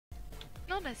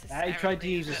Not necessarily. I tried to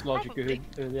use this but logic probably.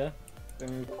 earlier.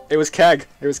 It was Keg.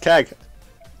 It was Keg.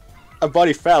 A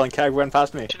body fell and Keg went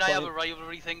past me. Shouldn't I have a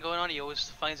rivalry thing going on? He always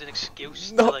finds an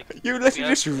excuse No, to like... you literally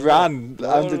just Yeah. ran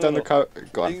No, and done the car.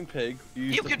 Go on. Flying Pig.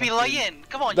 You could be lying!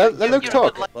 Come on, Let Luke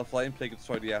talk. The Flying Pig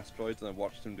destroyed the asteroids and I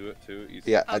watched him do it too.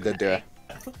 Yeah, I did do it.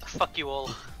 Fuck you all.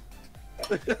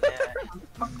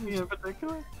 Fuck me in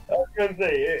particular. I was gonna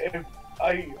say,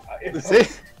 if See?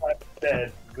 I'm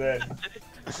dead, then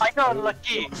I got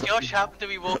lucky. Josh happened to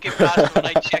be walking past when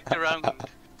I checked around.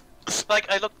 Like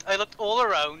I looked all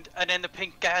around, and then the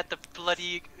pink guy had to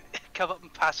bloody come up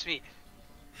and pass me.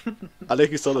 I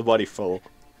think you saw the body fall.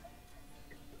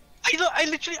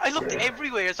 I looked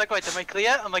everywhere. It's like, right, am I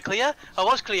clear? Am I clear? I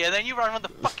was clear. Then you ran around the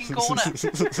fucking corner.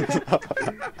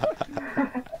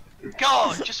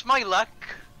 God, just my luck.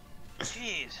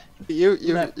 Jeez.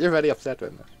 You're very upset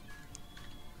with me.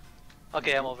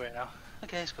 Okay, I'm over it now.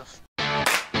 Okay, let's go.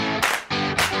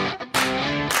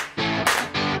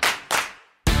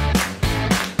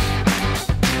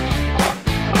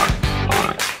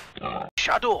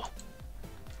 Shadow!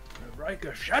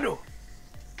 Riker Shadow!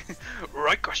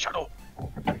 Riker Shadow!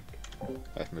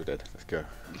 Let's move it. Let's go.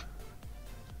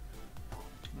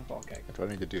 Okay. What do I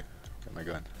need to do? Where am I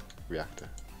going? Reactor.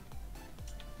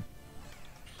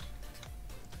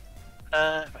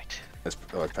 Right. It's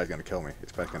probably gonna kill me.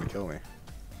 It's probably gonna kill me.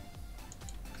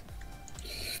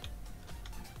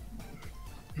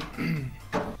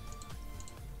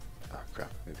 Oh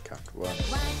crap, I need to count. 1,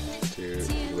 2,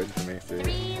 you waiting for me?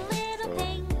 3, 4,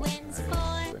 5, 6,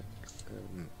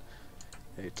 7,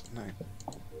 8, 9,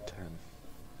 10.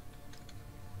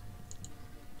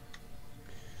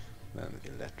 Then the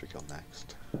electrical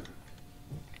next.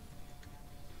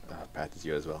 Pat is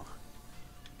you as well.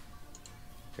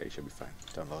 Okay, you should be fine.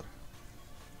 Download.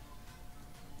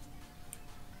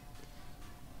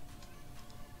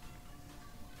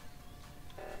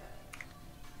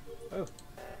 Oh.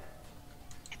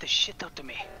 Get the shit out of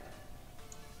me.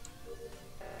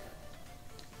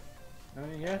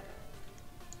 Yeah.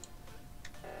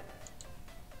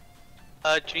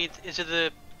 Do you need, is it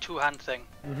the two-hand thing?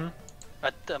 Mm-hmm.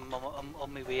 I'm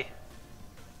on my way.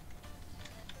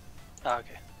 Ah,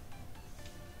 okay.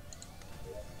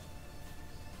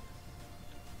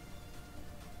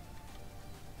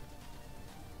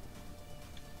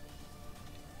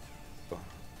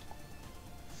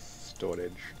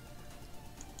 Storage.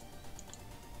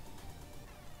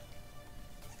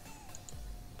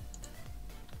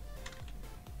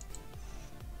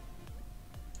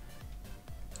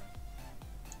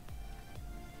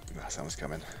 Ah, someone's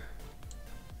coming.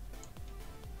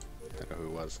 Don't know who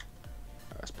it was.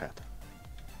 Oh, that's Pat.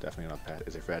 Definitely not Pat.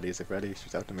 Is it Freddy? Is it Freddy?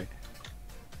 She's out to me.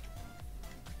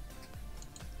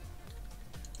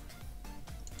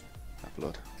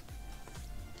 Blood.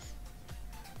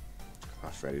 Oh,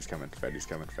 Freddy's coming, Freddy's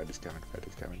coming, Freddy's coming,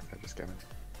 Freddy's coming, Freddy's coming.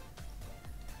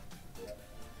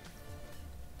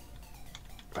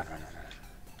 Run, run, run, run.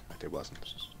 But it wasn't.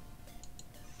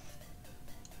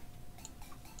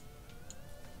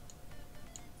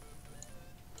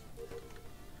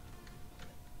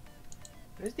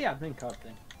 Where's the admin card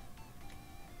thing?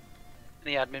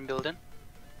 In the admin building.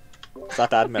 Is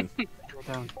that admin?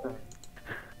 Downstairs.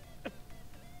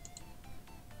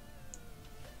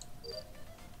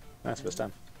 That's first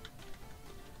time.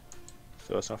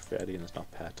 So it's not Freddy and it's not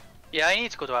Pat. Yeah, I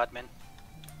need to go to admin.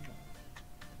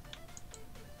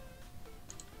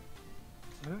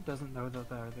 Who doesn't know that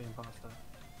they're the imposter?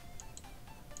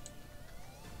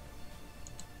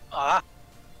 Ah!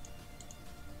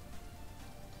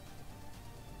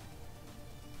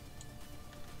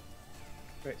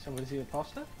 Wait, somebody's the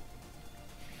imposter?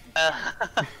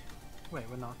 Wait,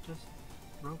 we're not just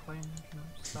role-playing, you know,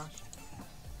 slash?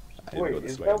 I didn't go wait,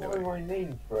 this is way that anyway. why my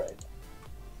name's Fred?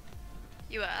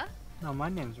 You are? No, my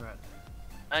name's Red.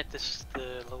 Right, this is the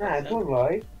little Nah, thing. don't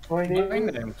lie. My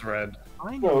name's Red.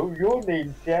 I know. No, your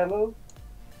name's Yellow.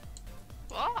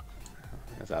 What?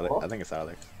 It's Alex. What? I think it's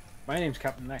Alex. My name's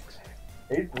Captain X.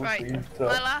 It would Right, be my so.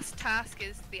 last task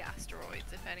is the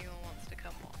asteroids, if anyone wants to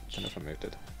come I watch. don't know if I'm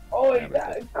muted. Oh, Yeah,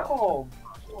 that calm.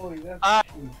 Oh, that's Ah,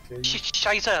 cheating.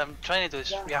 Scheiße, I'm trying to do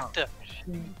this reactor.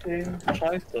 Cheating.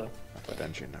 Scheiße. Upward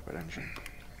engine, upward engine.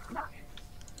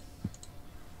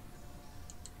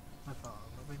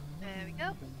 There we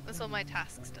go. That's all my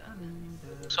tasks done.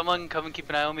 Someone come and keep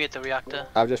an eye on me at the reactor.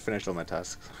 I've just finished all my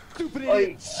tasks.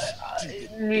 New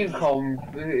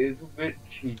comms is a bit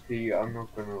cheaty, I'm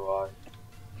not gonna lie.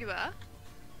 You are?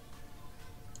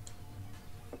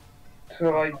 To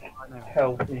like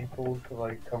tell people to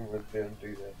like come with me and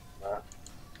do this and that.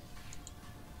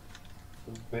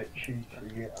 It's a bit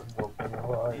cheaty, I'm not gonna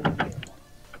lie.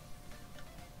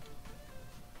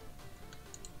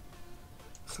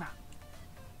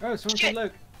 Oh, someone Shit.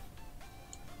 killed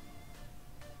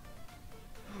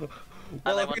Luke.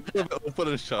 Well, I I'm want- gonna open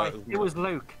a shot. It was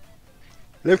Luke.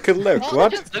 Luke killed Luke. What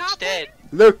What? just Luke's dead.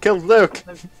 Luke killed Luke.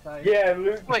 Luke died. Yeah,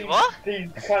 Luke. Wait, what?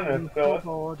 He's kind He of was so thought.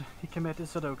 bored. He committed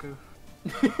Sudoku.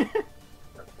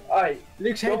 Aye.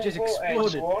 Luke's head just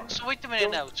exploded. So wait a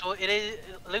minute now. So it is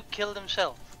Luke killed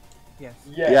himself. Yes.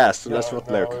 Yes, let's vote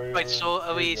Luke. Right. So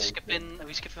are we skipping? Are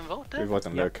we skipping vote We then? vote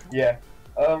on Luke. Yeah.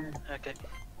 Okay.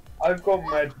 I've got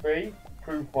Med B.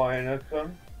 Prove my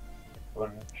innocence.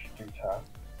 And do that.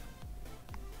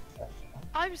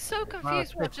 I'm so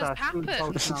confused what just happened.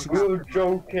 We were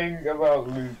joking about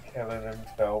Luke killing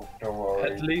himself. Don't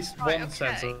worry. At least Right, one okay.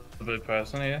 sensible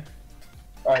person here.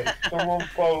 Alright, someone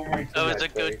follow me to That was a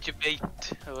Med B. good debate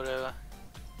or whatever.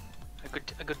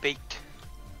 A good bait.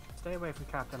 Stay away from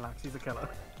Captain Lax, he's a killer.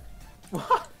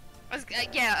 I was,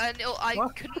 yeah, and I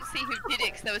What? couldn't see who did it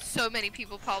because there were so many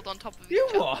people piled on top of You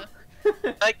each what?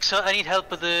 other. Like, so I need help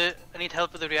with the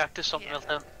reactor. Something Yeah. else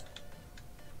down.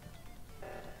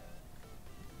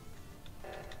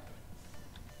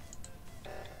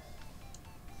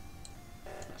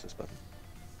 What's this button?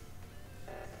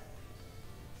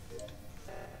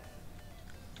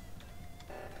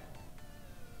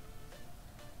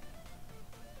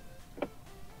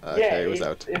 Okay, Yeah, it was it's,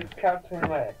 out. it's Captain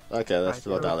Lex. Okay, let's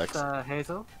Right, vote it Alex. was,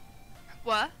 Hazel.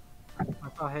 What? I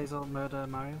saw Hazel murder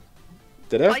Mario.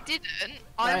 Did I it? didn't.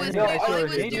 I was, No, I saw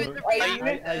was him. doing the I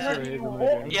react. I saw literally him.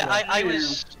 walked Yeah, I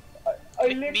was I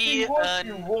me literally watched and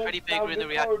you walk Freddy Bigger down in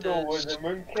the corridor with reactors him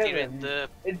and kill clearing him. the.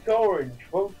 It's orange.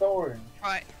 Vote orange.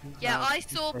 Right. Yeah, No, I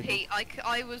saw Hazel. Pete.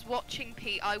 I was watching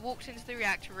Pete. I walked into the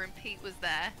reactor room. Pete was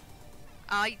there.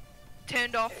 I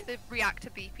turned off the reactor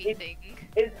beepy thing.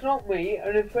 It's not me,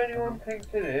 and if anyone thinks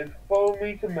it is, follow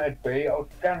me to Med B. I'll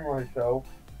scan myself.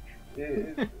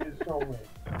 It's not me.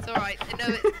 It's alright. I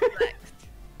know it's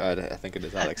next. I think it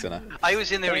is Alex, isn't it? I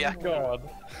was in the Thank reactor. God.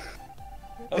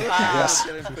 Yes.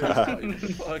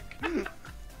 Fuck.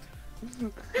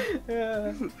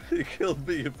 Yeah. He killed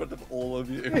me in front of all of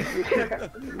you.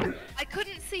 I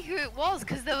couldn't see who it was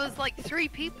because there was like 3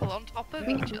 people on top of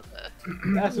each other.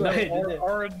 That's No, what I did.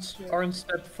 Orange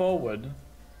stepped forward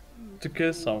to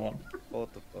kill someone. What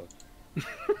the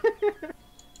fuck?